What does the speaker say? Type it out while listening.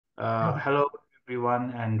Hi. Hello,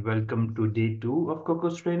 everyone, and welcome to day two of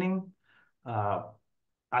Kokkos training. Uh,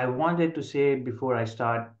 I wanted to say before I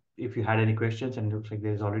start, if you had any questions, and it looks like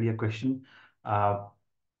there's already a question. Uh,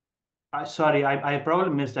 sorry, I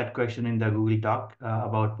probably missed that question in the Google Doc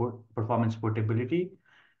about performance portability.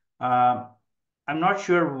 Uh, I'm not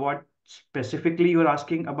sure what specifically you're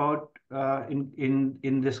asking about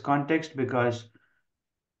in this context because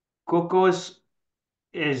Kokkos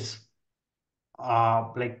is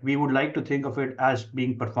like we would like to think of it as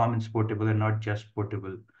being performance portable and not just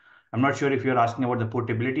portable. I'm not sure if you're asking about the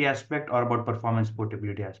portability aspect or about performance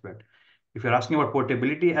portability aspect. If you're asking about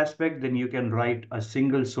portability aspect, then you can write a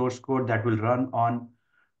single source code that will run on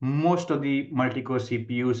most of the multi-core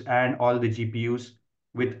CPUs and all the GPUs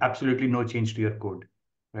with absolutely no change to your code,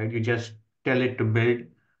 right? You just tell it to build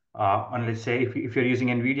on, let's say, if you're using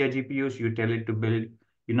NVIDIA GPUs, you tell it to build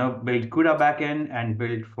CUDA backend and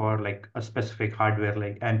build for like a specific hardware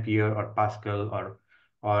like Ampere or Pascal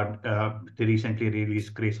or the recently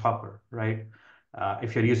released Grace Hopper, right?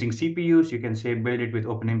 If you're using CPUs, you can say build it with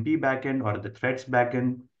OpenMP backend or the Threads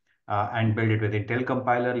backend and build it with Intel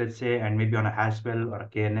compiler, let's say, and maybe on a Haswell or a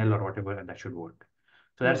KNL or whatever, and that should work.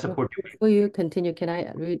 So that's Well, supportability. before you continue, can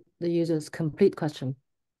I read the user's complete question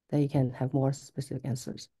that you can have more specific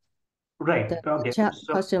answers? Right. The Okay. chat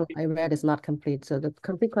So question I read is not complete. So the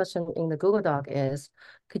complete question in the Google Doc is,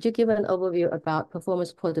 could you give an overview about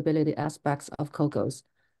performance portability aspects of Kokkos?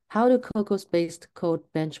 How do Kokkos-based code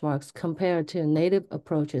benchmarks compare to native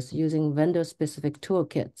approaches using vendor-specific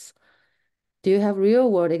toolkits? Do you have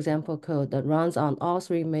real-world example code that runs on all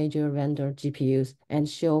three major vendor GPUs and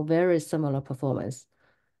show very similar performance?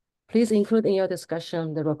 Please include in your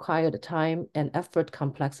discussion the required time and effort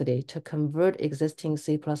complexity to convert existing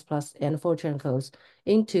C++ and Fortran codes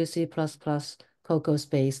into C++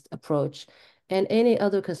 Kokkos-based approach, and any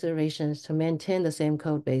other considerations to maintain the same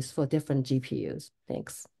code base for different GPUs.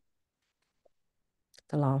 Thanks.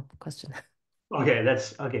 It's a long question. okay,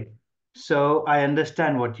 that's okay. So I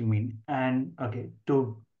understand what you mean. And okay,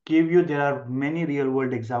 to give you, there are many real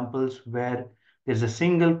world examples where there's a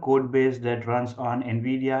single code base that runs on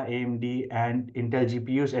NVIDIA, AMD, and Intel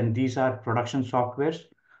GPUs, and these are production softwares.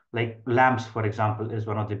 Like LAMPS, for example, is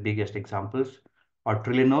one of the biggest examples, or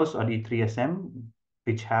Trilinos or E3SM,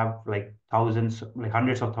 which have like thousands, like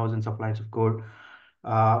hundreds of thousands of lines of code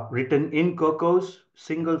written in Kokkos,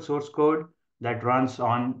 single source code that runs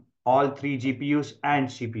on all three GPUs and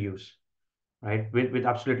CPUs, right? With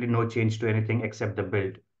absolutely no change to anything except the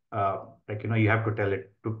build. You have to tell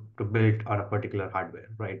it to build on a particular hardware,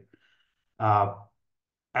 right? Uh,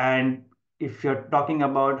 and if you're talking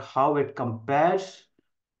about how it compares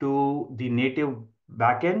to the native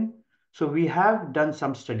backend, so we have done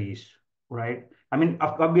some studies, right? I mean,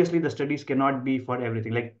 obviously the studies cannot be for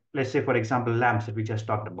everything. Like let's say, for example, lamps that we just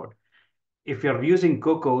talked about. If you're using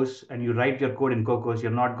Kokkos and you write your code in Kokkos,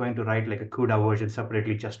 you're not going to write like a CUDA version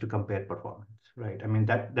separately just to compare performance, right? I mean,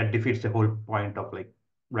 that defeats the whole point of like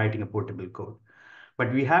writing a portable code.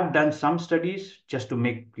 But we have done some studies just to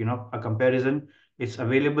make, a comparison. It's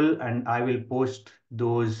available, and I will post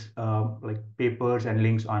those like papers and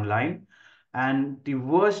links online. And the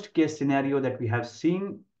worst case scenario that we have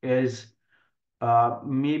seen is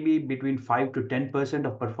maybe between 5 to 10%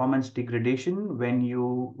 of performance degradation when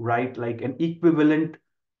you write like an equivalent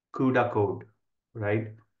CUDA code, right?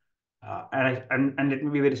 And let me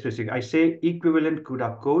be very specific. I say equivalent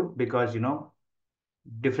CUDA code because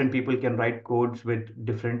different people can write codes with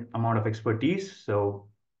different amount of expertise, so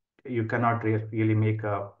you cannot really make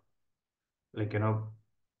a like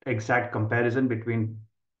exact comparison between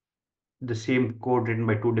the same code written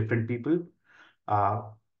by two different people. Uh,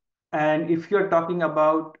 and if you're talking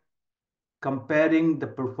about comparing the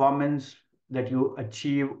performance that you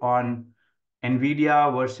achieve on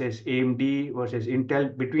NVIDIA versus AMD versus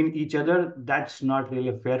Intel between each other, that's not really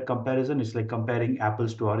a fair comparison. It's like comparing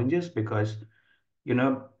apples to oranges because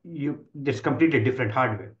you there's completely different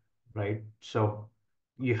hardware, right? So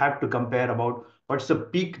you have to compare about what's the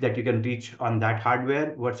peak that you can reach on that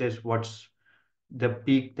hardware versus what's the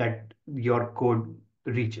peak that your code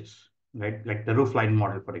reaches, right? Like the roofline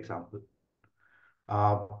model, for example.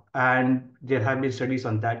 And there have been studies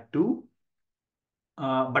on that too.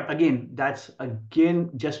 But again, that's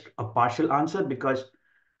again just a partial answer because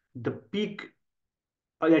the peak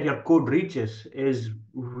that your code reaches is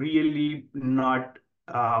really not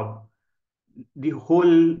the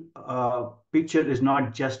whole picture is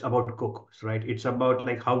not just about Kokkos, right? It's about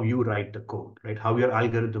like how you write the code, right? How your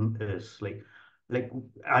algorithm is like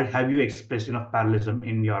have you expressed enough parallelism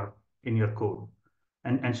in your code,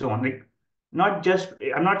 and so on. Like not just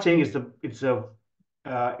I'm not saying it's a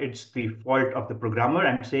it's the fault of the programmer.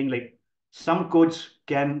 I'm saying like some codes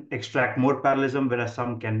can extract more parallelism, whereas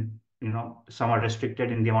some can, some are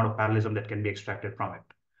restricted in the amount of parallelism that can be extracted from it.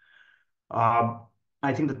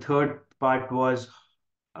 I think the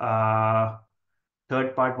uh,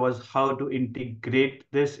 third part was how to integrate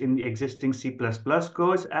this in the existing C++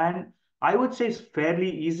 codes. And I would say it's fairly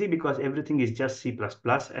easy because everything is just C++.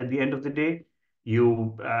 At the end of the day,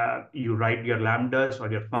 you write your lambdas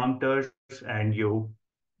or your functors, and you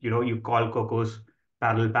call Kokkos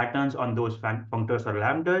parallel patterns on those functors or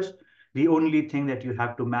lambdas. The only thing that you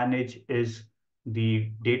have to manage is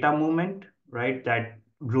the data movement, right? That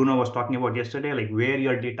Bruno was talking about yesterday, like where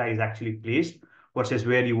your data is actually placed versus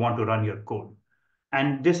where you want to run your code.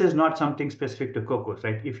 And this is not something specific to Kokkos,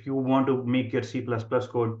 right? If you want to make your C++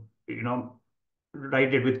 code,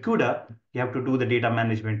 write it with CUDA, you have to do the data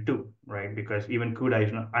management too, right? Because even CUDA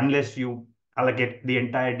is not, unless you allocate the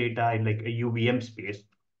entire data in like a UVM space,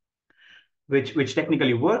 which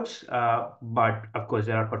technically works, but of course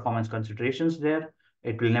there are performance considerations there.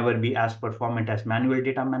 It will never be as performant as manual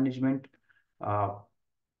data management. Uh,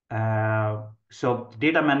 so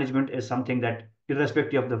data management is something that,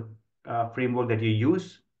 irrespective of the framework that you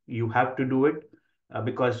use, you have to do it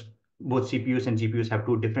because both CPUs and GPUs have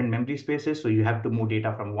two different memory spaces. So you have to move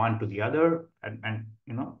data from one to the other and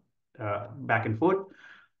back and forth.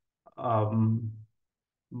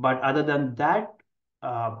 But other than that,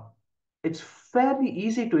 uh, it's fairly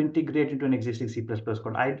easy to integrate into an existing C++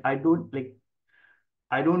 code. I don't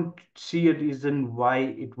see a reason why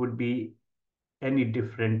it would be any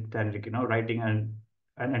different than writing an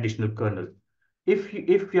additional kernel. If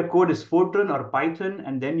your code is Fortran or Python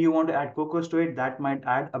and then you want to add Kokkos to it, that might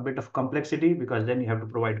add a bit of complexity because then you have to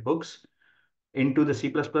provide hooks into the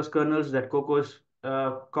C++ kernels that Kokkos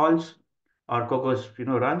calls or Kokkos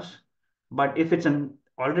runs. But if it's an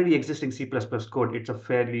already existing C++ code, it's a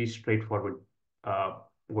fairly straightforward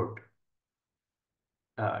word.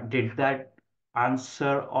 Did that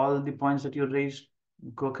answer all the points that you raised,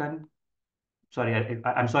 Gokan? Sorry,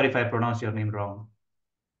 I'm sorry if I pronounced your name wrong.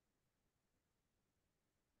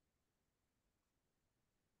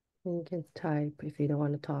 You can type if you don't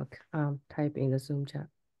want to talk. Type in the Zoom chat.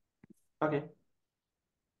 Okay.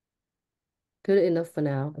 Good enough for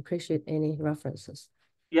now. Appreciate any references.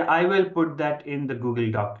 Yeah, I will put that in the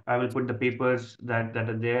Google Doc. I will put the papers that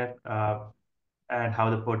are there and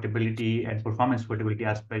how the portability and performance portability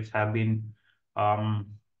aspects have been um,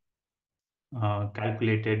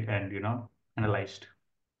 calculated and analyzed.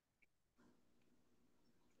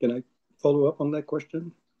 Can I follow up on that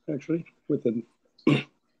question, actually, with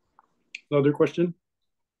another question?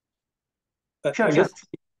 Sure, I sure. guess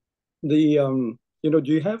do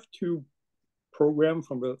you have to program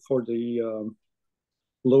for the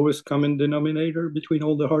lowest common denominator between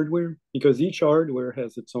all the hardware? Because each hardware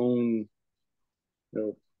has its own,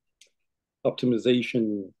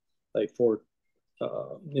 optimization. Like for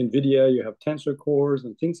NVIDIA, you have tensor cores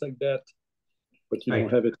and things like that, but you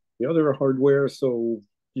don't have it in the other hardware, so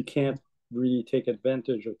you can't really take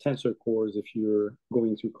advantage of tensor cores if you're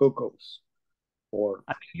going through Kokkos. I mean,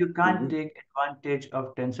 you can't take advantage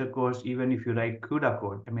of tensor cores even if you write CUDA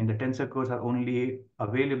code. I mean, the tensor cores are only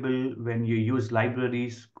available when you use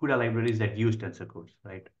libraries, CUDA libraries that use tensor cores,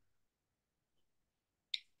 right?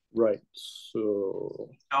 Right. So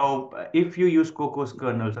if you use Kokkos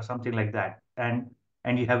kernels or something like that, and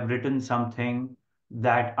you have written something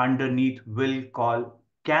that underneath can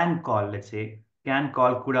call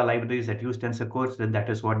CUDA libraries that use tensor cores, then that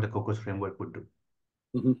is what the Kokkos framework would do.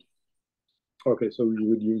 Mm-hmm. Okay, so you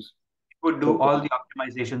would use. Would do all the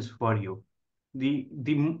optimizations for you.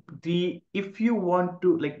 If you want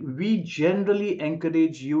to, like, we generally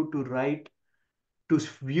encourage you to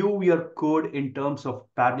view your code in terms of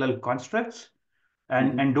parallel constructs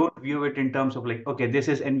and don't view it in terms of like, okay, this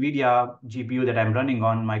is NVIDIA GPU that I'm running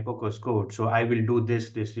on my Kokkos code, so I will do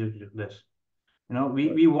this. We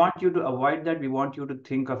want you to avoid that. We want you to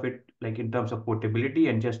think of it like in terms of portability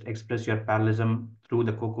and just express your parallelism through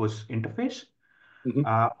the Kokkos interface.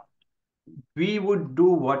 We would do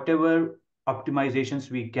whatever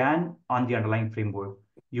optimizations we can on the underlying framework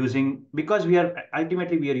because we are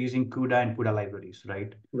using CUDA and CUDA libraries,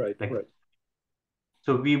 right? Right.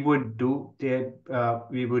 So we would do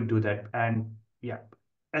that. And yeah,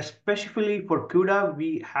 especially for CUDA,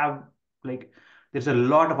 there's a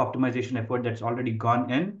lot of optimization effort that's already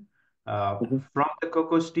gone in from the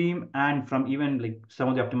Kokkos team, and from even like some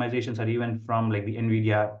of the optimizations are even from like the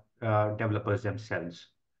NVIDIA developers themselves.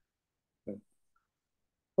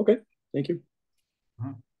 Okay, thank you.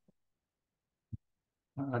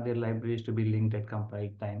 Are there libraries to be linked at compile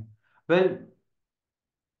time? Well,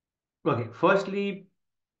 okay, firstly,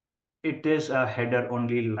 it is a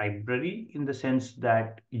header-only library in the sense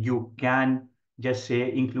that you can just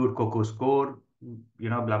say include Kokkos core,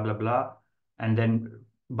 blah, blah, blah. And then,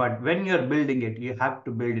 but when you're building it, you have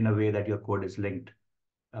to build in a way that your code is linked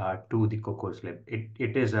to the Kokkos lib.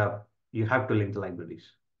 You have to link the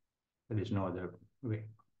libraries. There is no other way.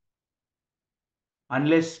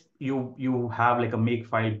 Unless you have like a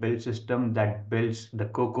makefile build system that builds the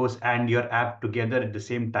Kokkos and your app together at the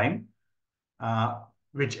same time, uh,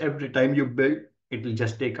 which every time you build, it will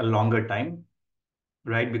just take a longer time,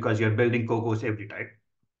 right? Because you're building Kokkos every time.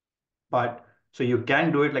 But so you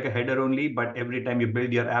can do it like a header only, but every time you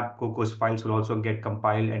build your app, Kokkos files will also get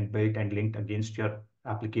compiled and built and linked against your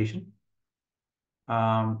application.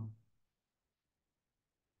 Um,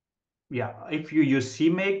 Yeah, if you use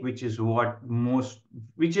CMake, which is what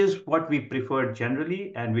we prefer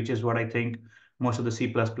generally, and which is what I think most of the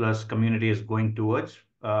C++ community is going towards,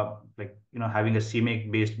 having a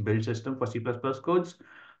CMake based build system for C++ codes.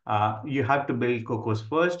 You have to build Kokkos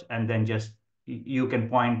first, and then you can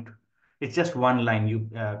point. It's just one line.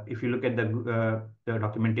 If you look at the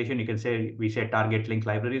documentation, you can say we say target link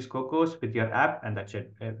libraries Kokkos with your app, and that's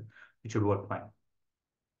it. It should work fine.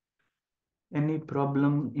 Any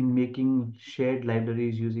problem in making shared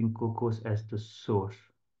libraries using Kokkos as the source?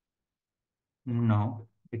 No,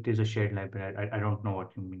 it is a shared library. I don't know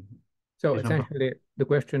what you mean. So There's no problem. essentially, the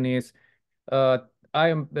question is, I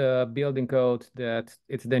am building code that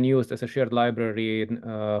it's then used as a shared library,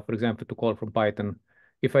 for example, to call from Python.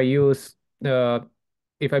 If I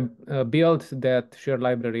build that shared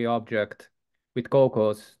library object with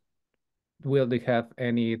Kokkos, will they have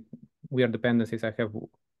any weird dependencies I have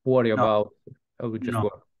worry No, about? Or will it just no,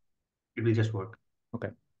 work? it will just work. Okay.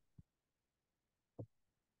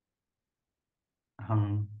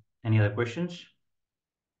 Any other questions?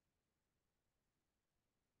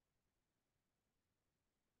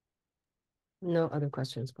 No other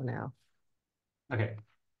questions for now. Okay,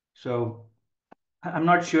 so I'm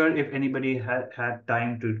not sure if anybody had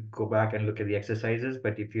time to go back and look at the exercises,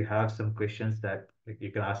 but if you have some questions that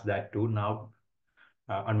you can ask that too now,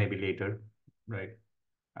 or maybe later, right?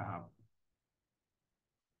 Uh,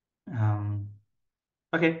 um,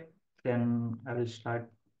 okay, then I will start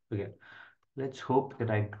again. Let's hope that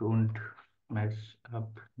I don't mess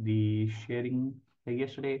up the sharing like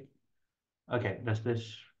yesterday. Okay, is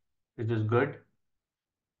this good?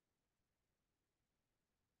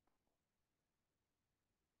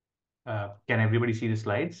 Can everybody see the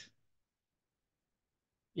slides?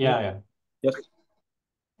 Yeah. Yes.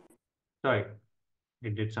 Sorry,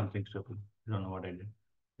 it did something stupid. I don't know what I did.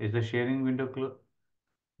 Is the sharing window closed?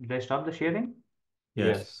 Did I stop the sharing?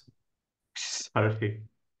 Yes. Sorry,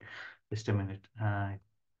 just a minute. I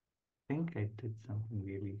think I did something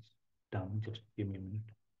really dumb. Just give me a minute.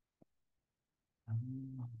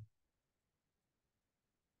 Um,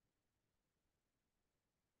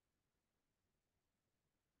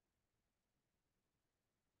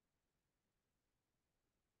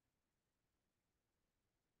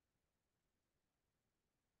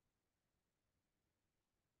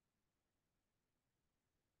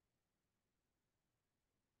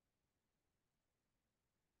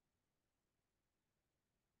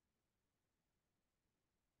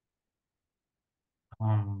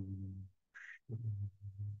 um,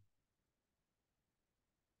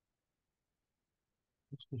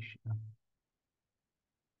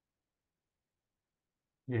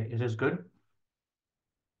 yeah, is this good?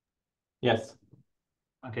 Yes.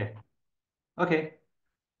 Okay. Okay.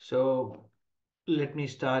 So let me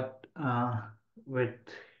start with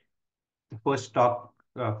the first talk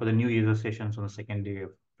for the new user sessions on the second day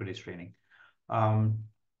of today's training. Um,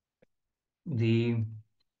 the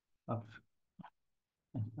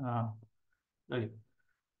uh, okay.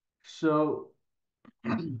 So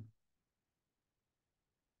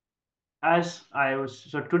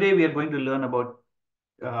so today we are going to learn about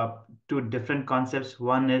two different concepts.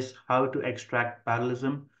 One is how to extract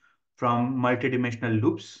parallelism from multidimensional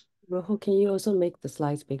loops. Rahul, can you also make the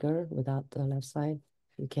slides bigger without the left side?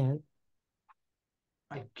 You can.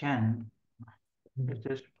 I can. Is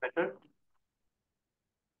this better?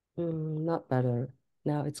 Not better.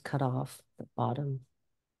 Now it's cut off the bottom.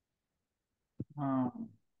 Um,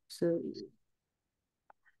 So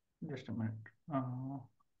just a minute.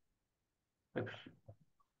 Oops.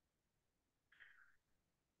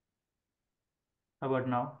 How about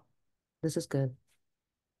now? this is good.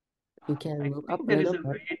 You can I move up think a there is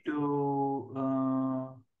little a bit. way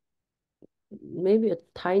to. Maybe a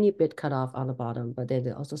tiny bit cut off on the bottom, but then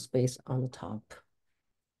there's also space on the top.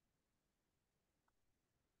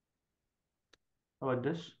 How about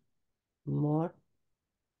this? More.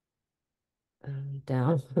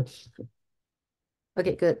 Down.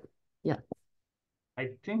 Okay, good. Yeah. I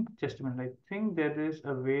think, just a minute, I think there is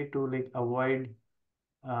a way to like avoid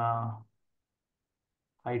hide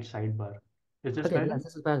sidebar. Is this Okay, right? yes,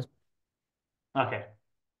 this is better. Okay.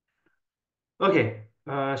 Okay.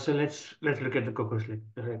 So let's look at the Kokkos.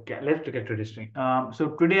 Okay, let's look at registering.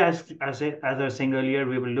 So today, as I was saying earlier,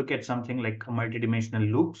 we will look at something like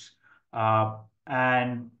multidimensional loops.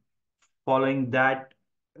 And following that,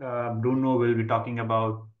 Bruno will be talking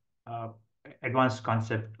about uh, advanced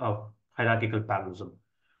concept of hierarchical parallelism.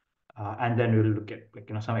 And then we'll look at like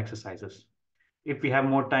some exercises. If we have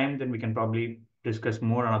more time, then we can probably discuss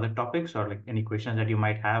more on other topics or like any questions that you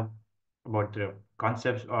might have about the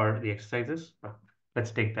concepts or the exercises. But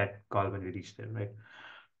let's take that call when we reach there, right?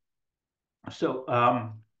 So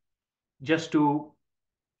just to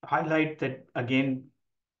highlight that again,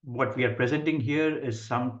 what we are presenting here is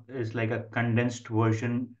like a condensed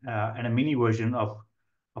version and a mini version of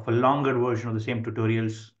a longer version of the same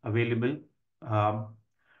tutorials available um,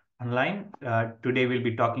 online. Today we'll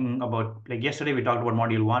be talking about, like yesterday we talked about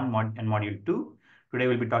module 1 and module 2. Today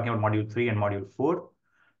we'll be talking about module 3 and module 4.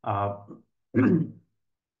 Uh,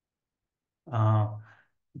 uh,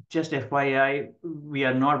 just FYI, we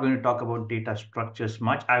are not going to talk about data structures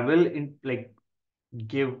much. I will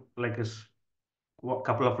give like a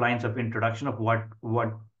couple of lines of introduction of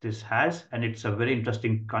what this has, and it's a very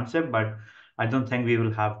interesting concept, but I don't think we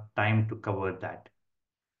will have time to cover that.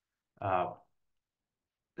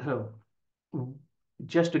 So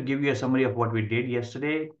just to give you a summary of what we did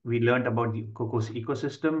yesterday, we learned about the Kokkos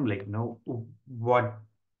ecosystem, like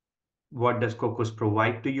what does Kokkos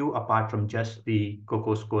provide to you apart from just the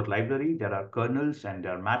Kokkos core library. There are kernels and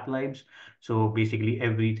there are math libs. So basically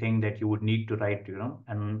everything that you would need to write,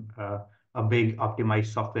 and a big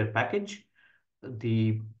optimized software package.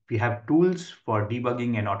 We have tools for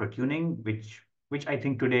debugging and auto tuning, which I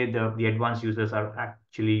think today the advanced users are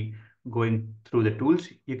actually going through the tools.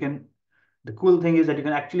 The cool thing is that you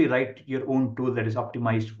can actually write your own tool that is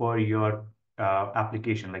optimized for your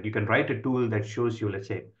application. Like you can write a tool that shows you, let's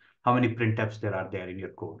say, how many printfs there are there in your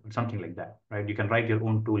code, or something like that, right? You can write your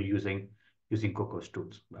own tool using Kokkos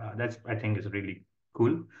tools. That's I think is really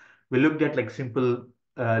cool. We looked at like simple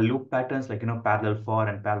loop patterns, like parallel for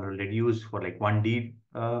and parallel reduce for like 1D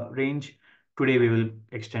range. Today we will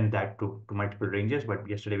extend that to multiple ranges, but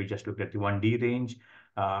yesterday we just looked at the 1D range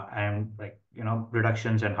and like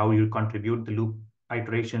reductions and how you contribute the loop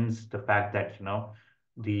iterations. The fact that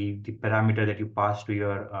the parameter that you pass to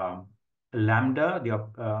your lambda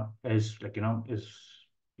is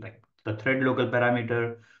like the thread local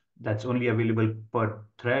parameter that's only available per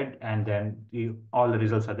thread, and then all the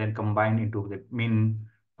results are then combined into the main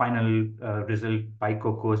final result by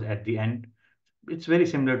Kokkos at the end. It's very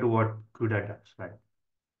similar to what CUDA does, right?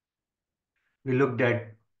 We looked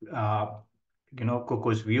at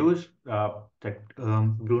Kokkos views that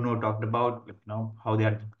Bruno talked about, how they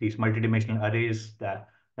are these multidimensional arrays that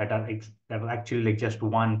are actually like just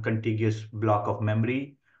one contiguous block of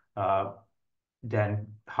memory. Then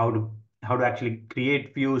how to actually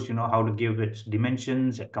create views, how to give its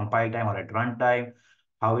dimensions at compile time or at runtime,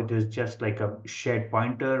 how it is just like a shared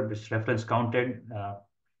pointer, this reference counted,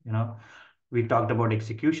 you know, we talked about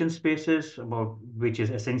execution spaces, about which is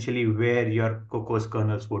essentially where your Kokkos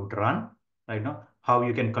kernels would run, right? Now, how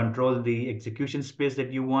you can control the execution space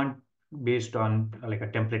that you want based on like a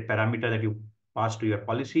template parameter that you pass to your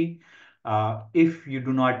policy. If you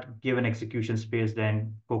do not give an execution space,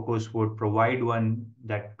 then Kokkos would provide one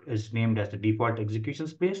that is named as the default execution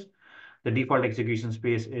space. The default execution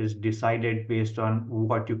space is decided based on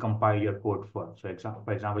what you compile your code for. So,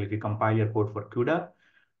 for example, if you compile your code for CUDA,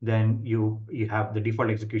 then you have the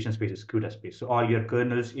default execution space is CUDA space. So all your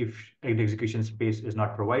kernels, if an execution space is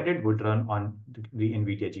not provided, would run on the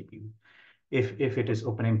NVIDIA GPU. If it is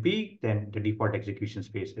OpenMP, then the default execution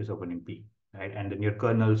space is OpenMP, right? And then your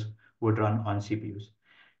kernels would run on CPUs.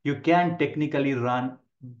 You can technically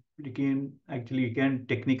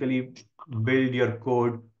build your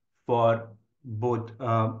code for both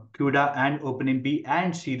CUDA and OpenMP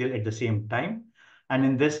and Serial at the same time. And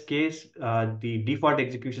in this case, the default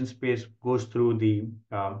execution space goes through the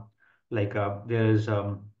there's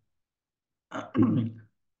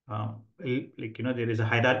there is a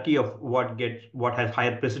hierarchy of what has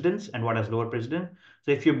higher precedence and what has lower precedence.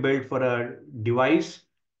 So if you build for a device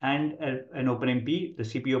and an OpenMP, the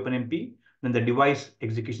CPU OpenMP, then the device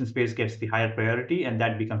execution space gets the higher priority, and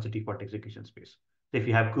that becomes the default execution space. So if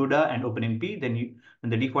you have CUDA and OpenMP, then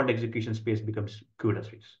the default execution space becomes CUDA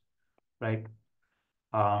space, right?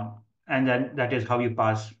 And then that is how you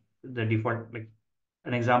pass the default, like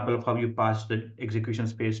an example of how you pass the execution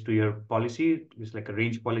space to your policy is like a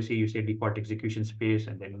range policy. You say default execution space,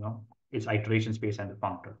 and then it's iteration space and the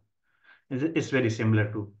functor. It's very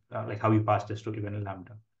similar to like how you pass this to even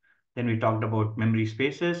lambda. Then we talked about memory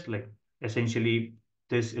spaces. Like essentially,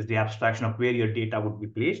 this is the abstraction of where your data would be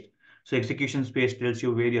placed. So execution space tells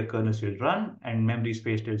you where your kernels will run, and memory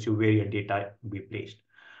space tells you where your data will be placed.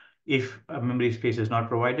 If a memory space is not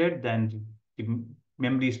provided, then the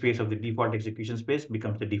memory space of the default execution space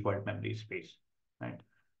becomes the default memory space, right?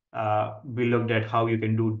 We looked at how you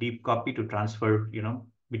can do deep copy to transfer,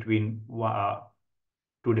 between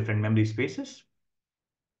two different memory spaces.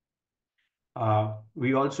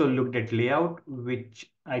 We also looked at layout,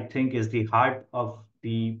 which I think is the heart of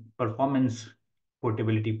the performance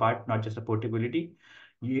portability part, not just the portability.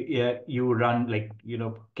 You run like,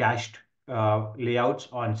 cached layouts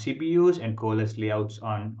on CPUs and coalesced layouts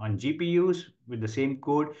on GPUs with the same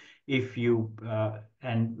code. If you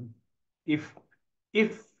and if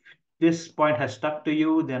this point has stuck to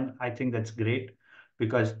you, then I think that's great,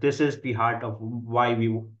 because this is the heart of why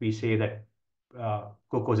we say that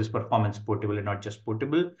Kokkos is performance portable and not just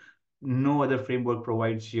portable. No other framework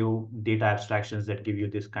provides you data abstractions that give you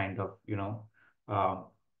this kind of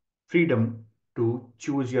freedom to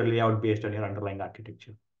choose your layout based on your underlying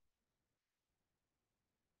architecture.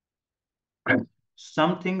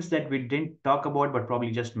 Some things that we didn't talk about but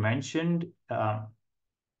probably just mentioned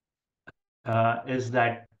is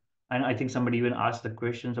that, and I think somebody even asked the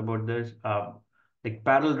questions about this, like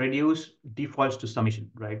parallel reduce defaults to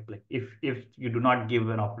summation, right? Like if you do not give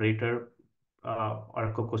an operator or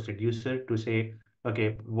a Kokkos reducer to say,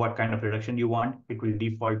 okay, what kind of reduction you want, it will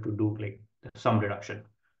default to do like some reduction.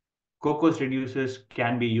 Kokkos reducers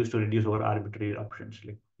can be used to reduce over arbitrary options.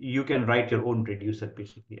 Like you can write your own reducer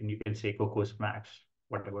basically, and you can say Kokkos max,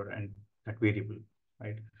 whatever, and that variable,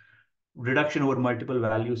 right? Reduction over multiple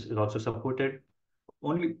values is also supported.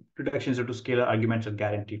 Only reductions to scalar arguments are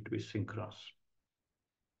guaranteed to be synchronous.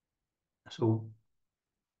 So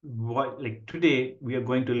like today we are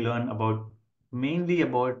going to learn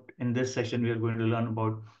in this session, we are going to learn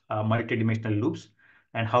about multidimensional loops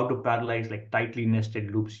and how to parallelize like tightly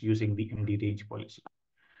nested loops using the MD range policy.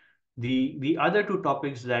 The other two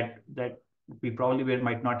topics that we probably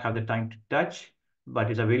might not have the time to touch,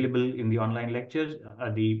 but is available in the online lectures,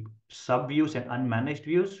 are the subviews and unmanaged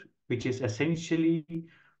views, which is essentially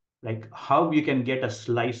like how you can get a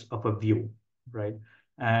slice of a view, right?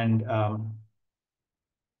 And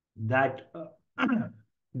that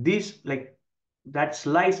these like that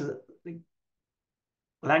slice, like,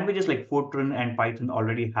 languages like Fortran and Python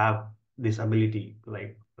already have this ability,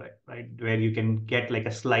 like right, where you can get like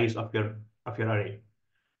a slice of your array.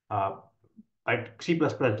 Uh, C++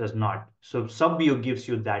 does not. So subview gives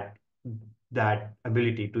you that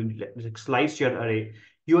ability to like, slice your array.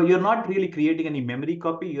 You're not really creating any memory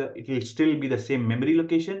copy. It will still be the same memory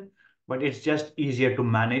location, but it's just easier to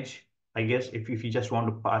manage, I guess, if you just want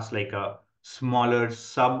to pass like a smaller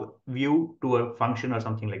sub view to a function or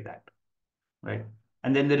something like that, right?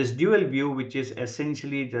 And then there is dual view, which is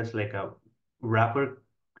essentially just like a wrapper,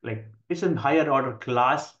 like it's a higher order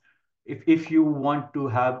class. If you want to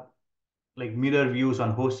have like mirror views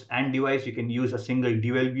on host and device, you can use a single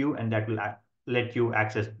dual view, and that will let you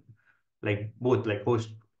access like both like host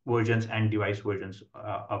versions and device versions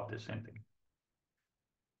of the same thing.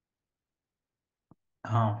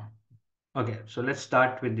 Okay, so let's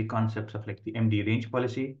start with the concepts of like the MD range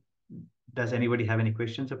policy. Does anybody have any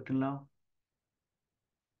questions up till now?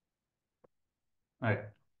 All right.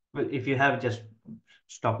 Well, if you have, just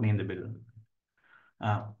stop me in the middle.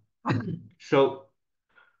 So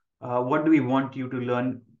what do we want you to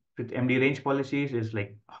learn with MD range policies is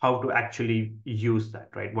like how to actually use that,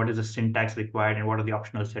 right? What is the syntax required and what are the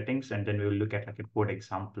optional settings? And then we will look at like a code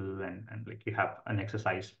example and like you have an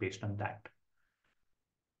exercise based on that.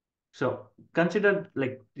 So consider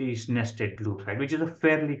like these nested loops, right? Which is a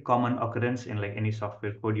fairly common occurrence in like any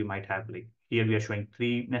software code you might have. Like here we are showing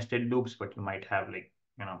 3 nested loops, but you might have like,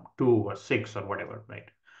 2 or 6 or whatever, right?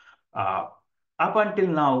 Up until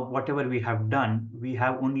now, whatever we have done, we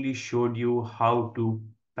have only showed you how to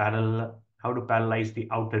parallelize the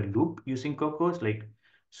outer loop using Kokkos. Like,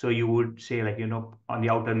 so you would say like, on the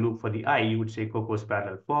outer loop for the I, you would say Kokkos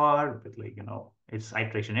parallel for with like, its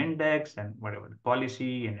iteration index and whatever the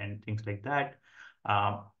policy and things like that.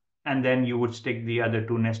 And then you would stick the other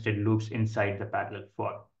 2 nested loops inside the parallel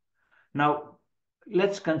for. Now,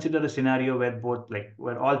 let's consider a scenario where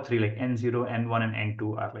all 3 like N0, N1, and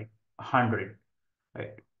N2 are like 100.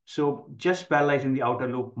 Right. So just parallelizing the outer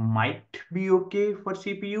loop might be okay for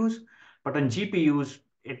CPUs, but on GPUs,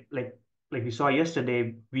 it like like we saw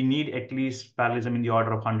yesterday, we need at least parallelism in the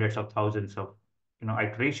order of hundreds of thousands of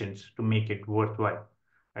iterations to make it worthwhile,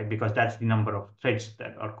 right? Because that's the number of threads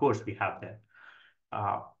that, of course, we have there.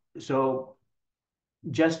 So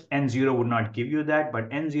just N0 would not give you that, but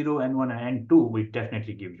N0, N1, and N2 will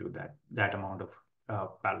definitely give you that amount of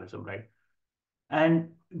parallelism, right? And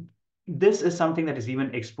this is something that is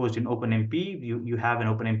even exposed in OpenMP. You have an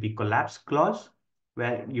OpenMP collapse clause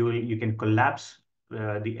where you can collapse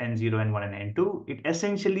the N0, N1, and N2. It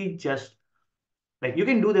essentially just, like, you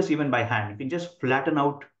can do this even by hand. You can just flatten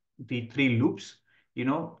out the three loops,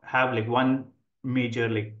 have like one major,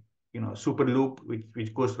 like, super loop,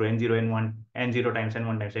 which goes through N0, N1, N0 times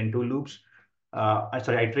N1 times N2 loops,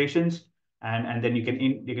 iterations. And then you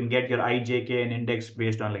can get your I, J, K, and index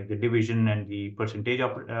based on like the division and the percentage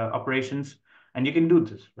operations. And you can do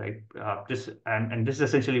this, right? This is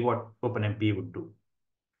essentially what OpenMP would do.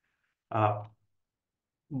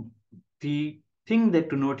 The thing that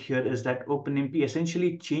to note here is that OpenMP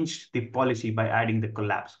essentially changed the policy by adding the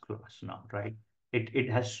collapse clause now, right? It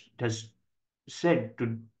has said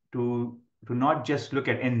to not just look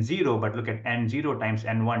at N0, but look at N0 times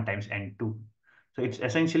N1 times N2. So it's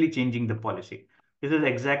essentially changing the policy. This is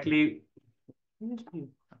exactly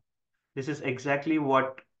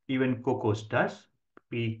what even Kokkos does.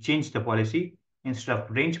 We change the policy. Instead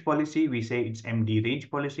of range policy, we say it's MD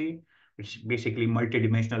range policy, which is basically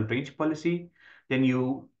multidimensional range policy. Then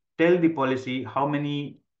you tell the policy how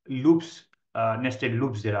many loops, nested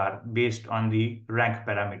loops there are based on the rank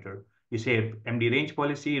parameter. You say MD range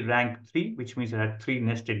policy rank 3, which means there are 3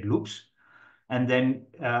 nested loops. And then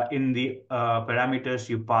in the parameters,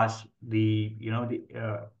 you pass the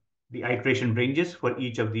iteration ranges for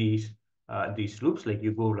each of these loops. Like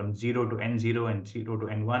you go from 0 to N0 and 0 to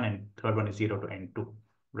N1, and third one is 0 to N2,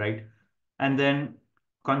 right? And then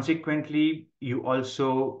consequently, you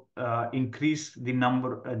also increase the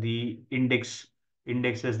number, the indexes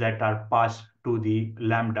that are passed to the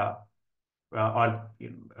lambda,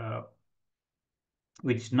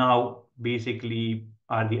 which now basically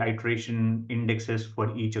are the iteration indexes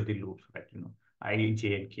for each of the loops, right? I,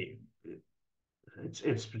 J, and K.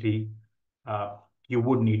 It's pretty, you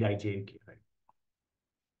would need I, J, and K, right?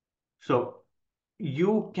 So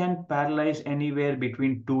you can parallelize anywhere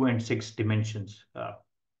between 2 and 6 dimensions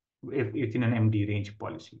if in an MD range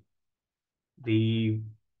policy.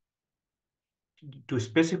 To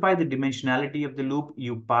specify the dimensionality of the loop,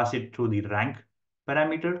 you pass it through the rank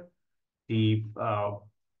parameter.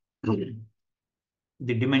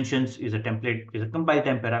 The dimensions is a template, is a compile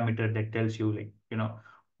time parameter that tells you,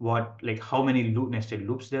 like, how many nested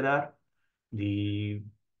loops there are.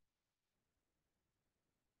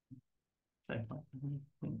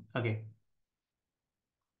 Okay.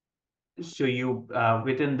 So you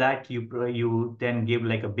within that you then give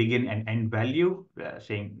like a begin and end value,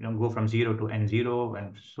 saying go from 0 to N0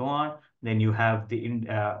 and so on. Then you have the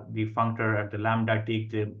functor at the lambda take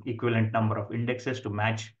the equivalent number of indexes to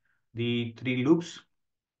match the 3 loops.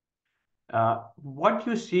 What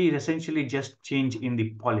you see is essentially just change in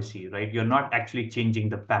the policy, right? You're not actually changing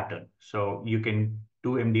the pattern. So you can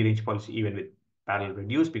do MD range policy even with parallel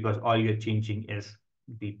reduce, because all you're changing is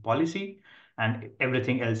the policy and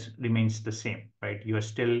everything else remains the same, right? You are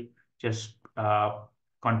still just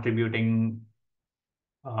contributing.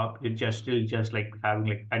 You're still just like having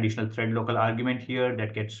like additional thread local argument here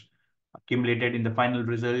that gets accumulated in the final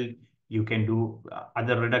result. You can do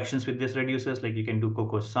other reductions with these reducers, like you can do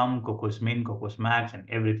Kokkos sum, Kokkos min, Kokkos max, and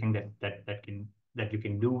everything that you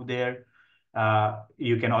can do there.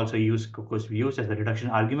 You can also use Kokkos views as the reduction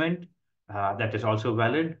argument. That is also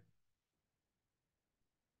valid.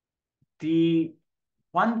 The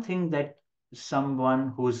one thing that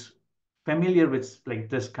someone who's familiar with like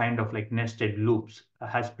this kind of like nested loops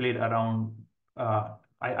has played around,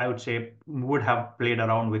 I would say would have played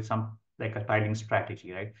around with some like a tiling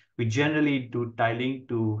strategy, right? We generally do tiling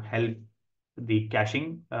to help the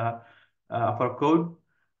caching of our code.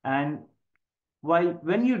 And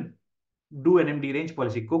when you do an MD range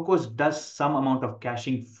policy, Kokkos does some amount of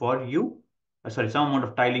caching for you, some amount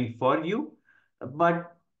of tiling for you,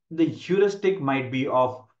 but the heuristic might be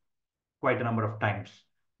off quite a number of times.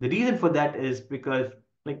 The reason for that is because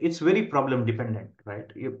like it's very problem dependent, right?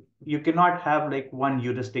 You cannot have like one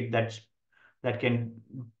heuristic that can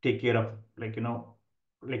take care of like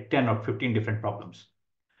 10 or 15 different problems.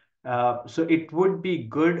 So it would be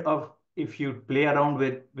good if you play around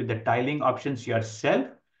with the tiling options yourself,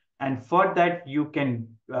 and for that you can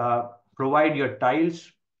provide your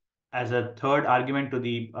tiles as a third argument to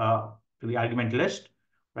the argument list,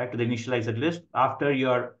 right? To the initializer list. After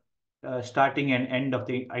your starting and end of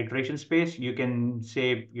the iteration space, you can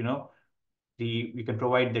say, you can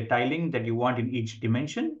provide the tiling that you want in each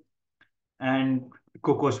dimension, and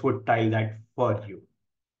Kokkos would tile that for you.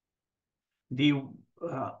 The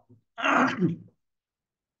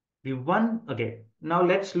okay, now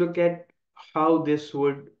let's look at how this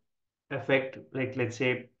would affect, like, let's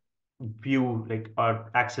say, view, like, or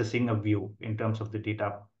accessing a view in terms of the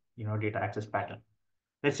data, data access pattern.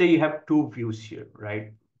 Let's say you have two views here,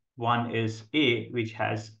 right? One is A, which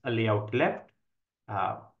has a layout left.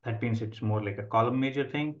 That means it's more like a column major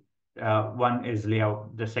thing. One is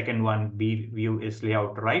layout, the second one, B view, is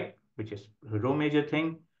layout right, which is row major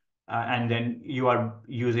thing. And then you are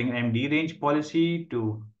using an MD range policy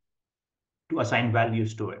to assign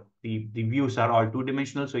values to it. The views are all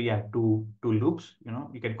two-dimensional, so you have two loops.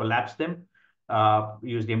 You can collapse them.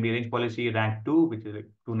 Use the MD range policy, rank 2, which is like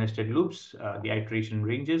two nested loops, the iteration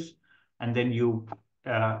ranges, and then you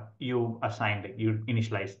assign, like, you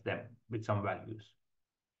initialize them with some values.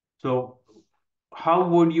 So how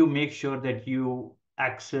would you make sure that you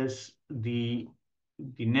access the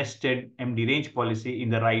nested MD range policy in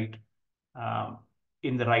the right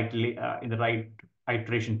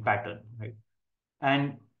iteration pattern, right?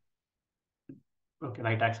 And okay,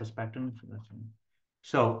 right access pattern.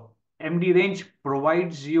 So MD range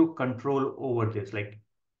provides you control over this. Like,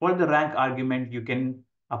 for the rank argument, you can,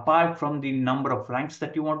 apart from the number of ranks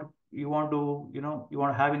that you want to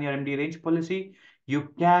have in your MD range policy,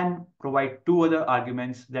 you can provide two other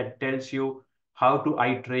arguments that tells you how to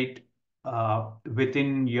iterate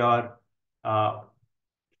within your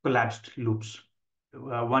collapsed loops.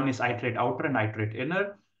 One is iterate outer and iterate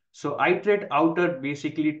inner. So iterate outer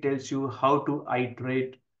basically tells you how to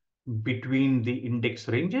iterate between the index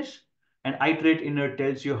ranges, and iterate inner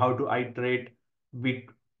tells you how to iterate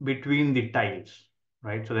between the tiles,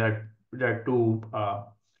 right? So there are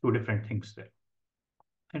two different things there.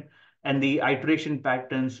 And the iteration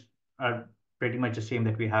patterns are pretty much the same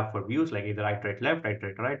that we have for views, like either iterate left,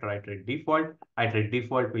 iterate right, or iterate default. Iterate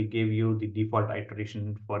default will give you the default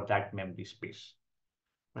iteration for that memory space,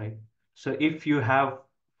 right? So if you have,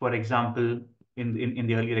 for example, in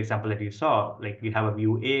the earlier example that you saw, like you have a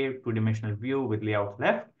view A, two-dimensional view with layout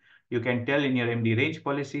left, you can tell in your MD range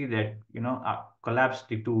policy that, collapse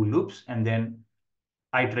the two loops and then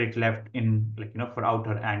iterate left in, like, for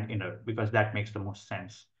outer and inner, because that makes the most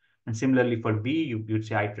sense. And similarly for B, you'd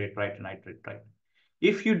say iterate right and iterate right.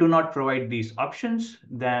 If you do not provide these options,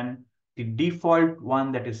 then the default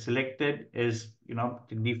one that is selected is,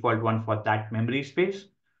 the default one for that memory space.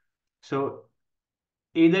 So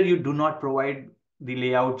either you do not provide the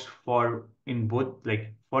layouts for in both,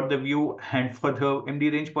 like for the view and for the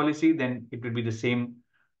MD range policy, then it will be the same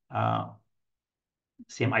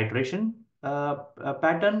iteration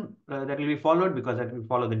pattern that will be followed, because that will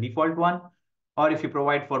follow the default one. Or if you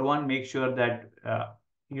provide for one, make sure that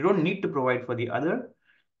you don't need to provide for the other,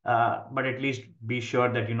 but at least be sure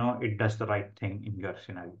that it does the right thing in your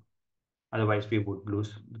scenario. Otherwise, we would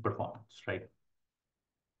lose the performance, right?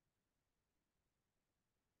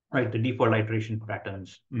 Right, the default iteration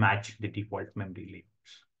patterns match the default memory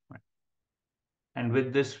layouts. Right. And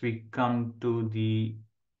with this, we come to the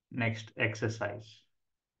next exercise.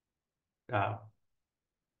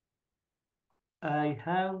 I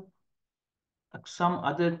have some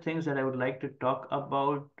other things that I would like to talk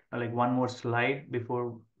about, like one more slide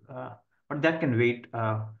before, but that can wait,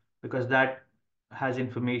 because that has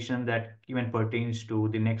information that even pertains to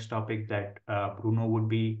the next topic that Bruno would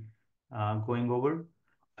be going over.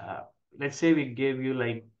 Let's say we gave you,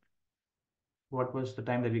 like, what was the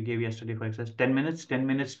time that we gave yesterday for exercise? 10 minutes, 10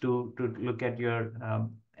 minutes to look at your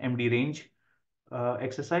MD range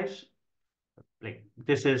exercise. Like,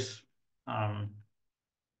 this is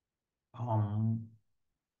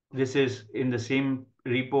in the same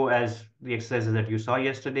repo as the exercises that you saw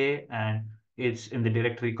yesterday, and it's in the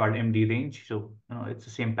directory called MD range. So it's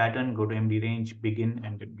the same pattern. Go to MD range, begin,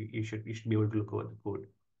 and you should be able to look over the code.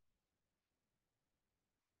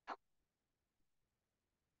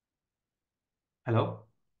 Hello?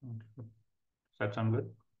 Does that sound good?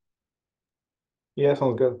 Yeah,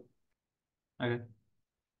 sounds good. Okay.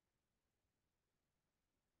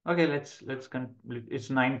 Okay, let's it's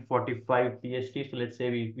 9:45 PST. So let's say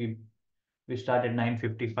we start at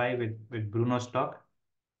 9:55 with Bruno's talk.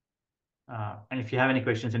 And if you have any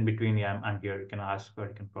questions in between, yeah, I'm here. You can ask, or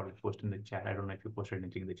you can probably post in the chat. I don't know if you posted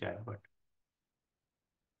anything in the chat, but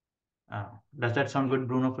does that sound good,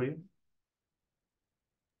 Bruno, for you?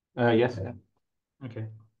 Yes. Okay.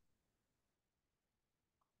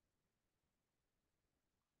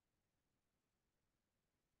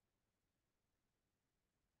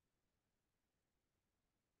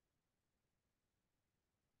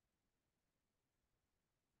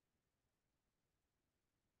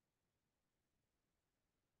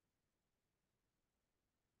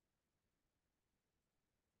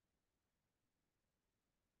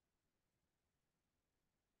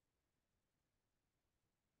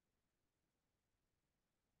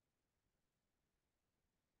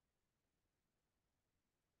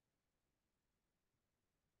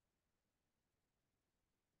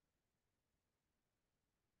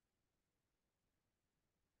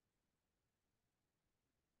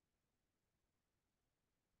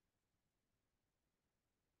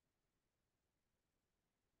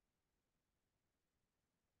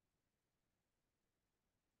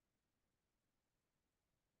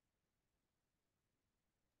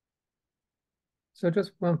 So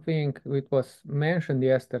just one thing, it was mentioned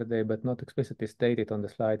yesterday, but not explicitly stated on the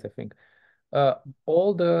slides, I think.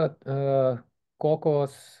 All the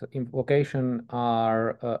Kokkos invocation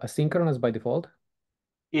are asynchronous by default.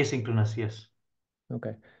 Asynchronous, yes.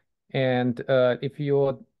 Okay. And if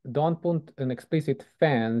you don't put an explicit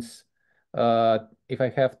fence, if I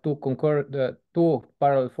have two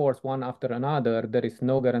parallel force one after another, there is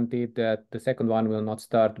no guarantee that the second one will not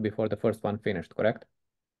start before the first one finished, correct?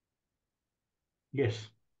 Yes.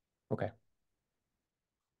 Okay.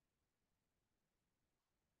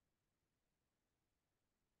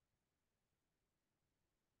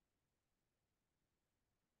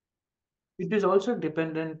 It is also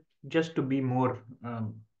dependent, just to be more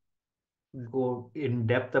go in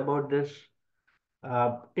depth about this.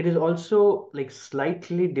 It is also like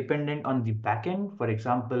slightly dependent on the backend. For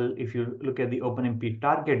example, if you look at the OpenMP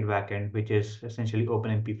target backend, which is essentially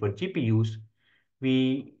OpenMP for GPUs,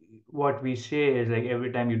 what we say is like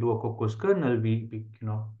every time you do a Kokkos kernel, we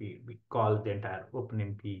call the entire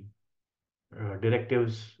OpenMP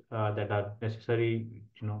directives that are necessary,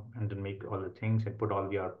 and then make all the things and put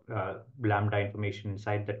all your Lambda information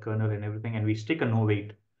inside that kernel and everything, and we stick a no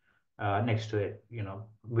wait next to it,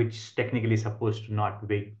 which technically is supposed to not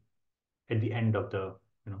wait at the end of the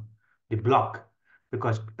block,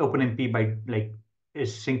 because OpenMP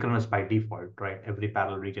is synchronous by default, right? Every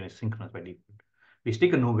parallel region is synchronous by default. We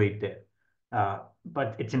stick a no wait there.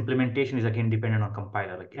 But its implementation is again dependent on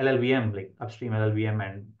compiler, like LLVM, like upstream LLVM,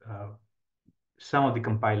 and some of the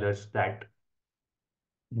compilers that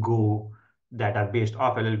are based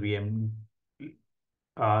off LLVM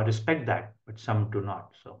respect that, but some do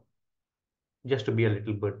not. So just to be a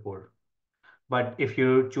little bit more. But if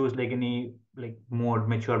you choose like any more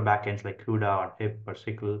mature backends like CUDA or HIP or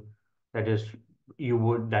SQL, that is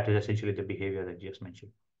essentially the behavior that you just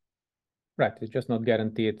mentioned. Right. It's just not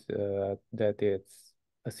guaranteed that it's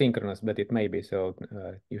asynchronous, but it may be. So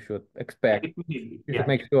you should expect, you should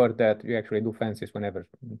make sure that you actually do fences whenever.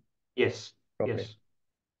 Yes. Appropriate. Yes.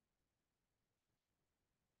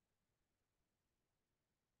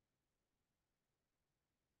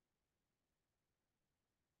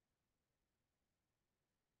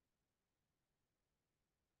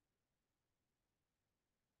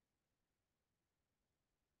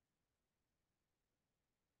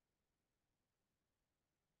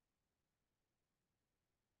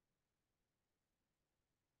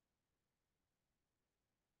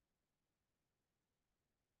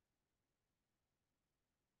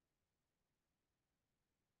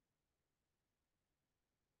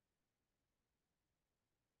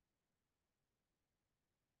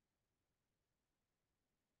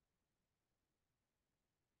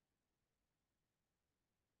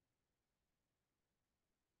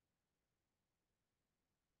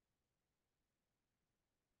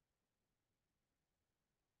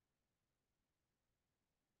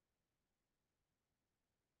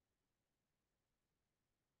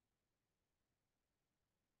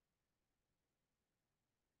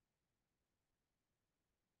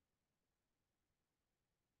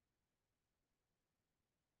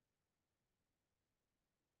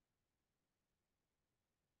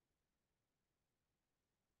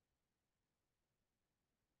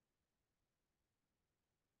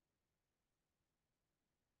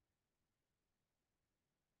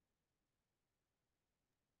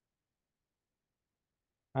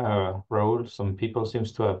 Raoul, some people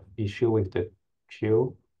seems to have issue with the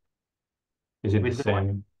queue. Is it With the the what?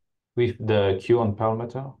 same with the queue on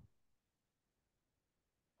Perlmutter?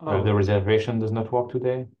 The Oh, reservation does not work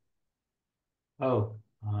today. oh,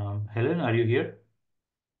 Helen, are you here?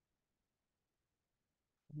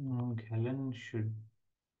 Helen should.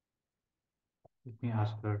 Let me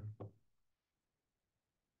ask her.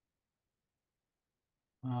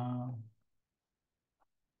 Uh,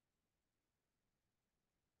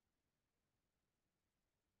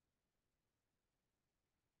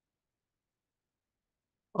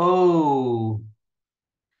 oh,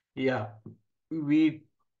 yeah. We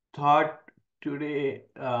thought today.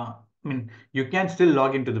 I mean, you can still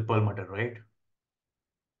log into the Perlmutter, right?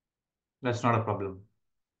 That's not a problem.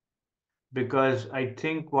 Because I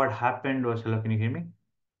think what happened was, hello, can you hear me?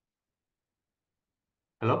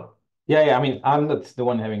 Hello? Yeah. I mean, I'm not the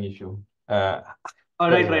one having issue. Oh,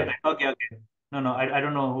 Because right. Okay. No, I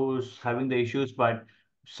don't know who's having the issues, but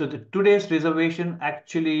so today's reservation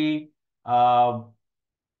actually uh,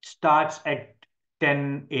 starts at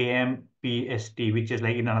 10 a.m. PST, which is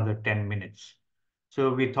like in another 10 minutes.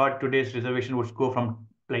 So we thought today's reservation would go from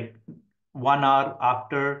like 1 hour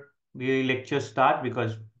after the lectures start,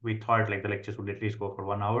 because we thought like the lectures would at least go for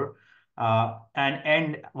 1 hour. and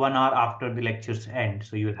end 1 hour after the lectures end.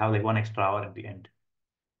 So you'll have like 1 extra hour at the end.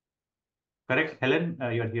 Correct, Helen?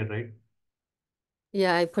 You're here, right?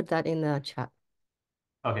 Yeah, I put that in the chat,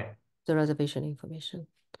 Okay. the reservation information.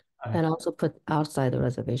 Okay. And also put outside the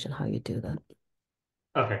reservation how you do that.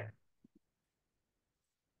 Okay.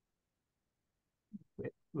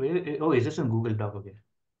 Oh, is this in Google Doc? Okay.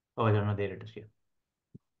 Oh, I don't know. There it is here.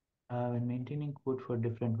 When maintaining code for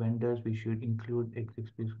different vendors, we should include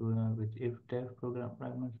XXP with if dev program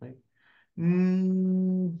fragments, right?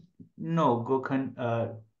 No,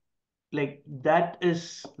 Gokhan. Like that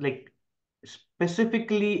is like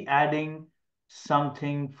specifically adding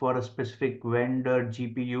something for a specific vendor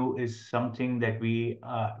GPU is something that we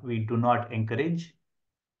do not encourage.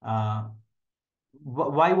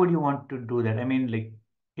 Why would you want to do that? I mean, like,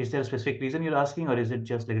 is there a specific reason you're asking, or is it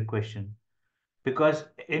just like a question? Because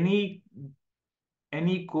any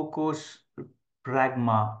Kokkos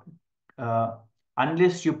pragma, uh,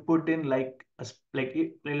 unless you put in like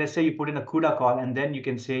let's say you put in a CUDA call and then you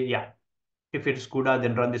can say, yeah, if it's CUDA,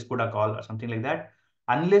 then run this CUDA call or something like that.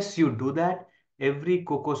 Unless you do that, every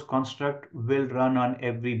Kokkos construct will run on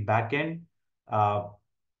every backend, uh,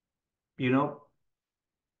 you know,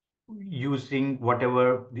 using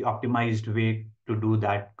whatever the optimized way to do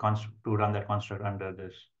that construct to run that construct under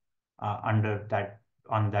this under that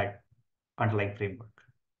on that underlying framework.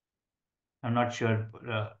 I'm not sure.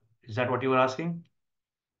 Is that what you were asking?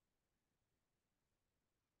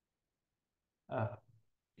 Uh,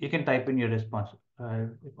 you can type in your response.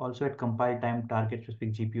 Also at compile time target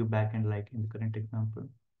specific GPU backend like in the current example.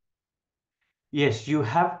 Yes, you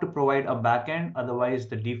have to provide a backend. Otherwise,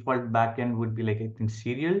 the default backend would be like I think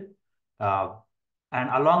serial. Uh, and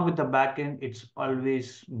along with the backend, it's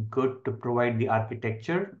always good to provide the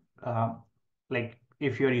architecture. Like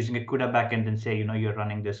if you're using a CUDA backend, then say you're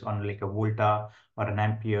running this on like a Volta or an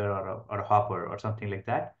Ampere or a Hopper or something like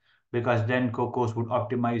that, because then Kokkos would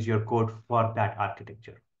optimize your code for that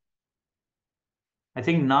architecture. I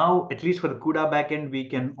think now, at least for the CUDA backend, we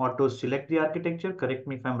can auto select the architecture. Correct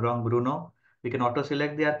me if I'm wrong, Bruno. We can auto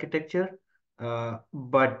select the architecture,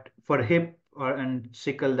 but for HIP and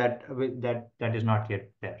SYCL, that is not yet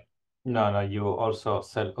there. No, you also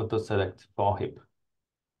auto select for HIP.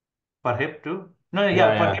 For HIP too? No,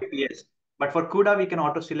 Yeah, for yeah. HIP, yes. But for CUDA, we can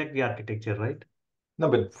auto select the architecture, right? No,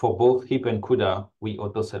 but for both HIP and CUDA, we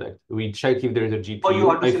auto select. We check if there is a GPU. Oh, you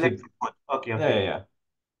auto If select it, for both. Okay, yeah, yeah.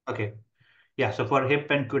 Okay. Yeah, so for HIP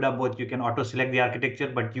and CUDA both, you can auto select the architecture,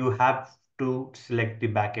 but you have to select the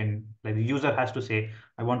backend. Like the user has to say,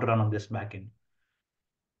 I want to run on this backend.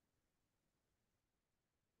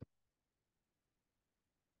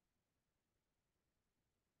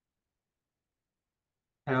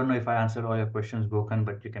 I don't know if I answered all your questions, Gokan,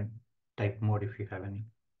 but you can type more if you have any.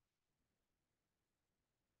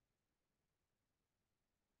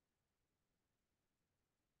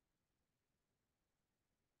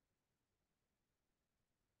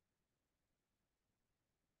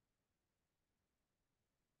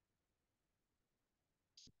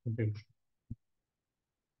 Okay.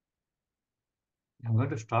 I'm going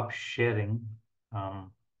to stop sharing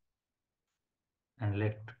and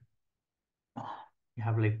let you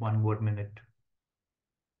have like 1 more minute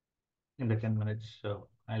in the 10 minutes. So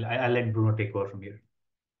I'll let Bruno take over from here.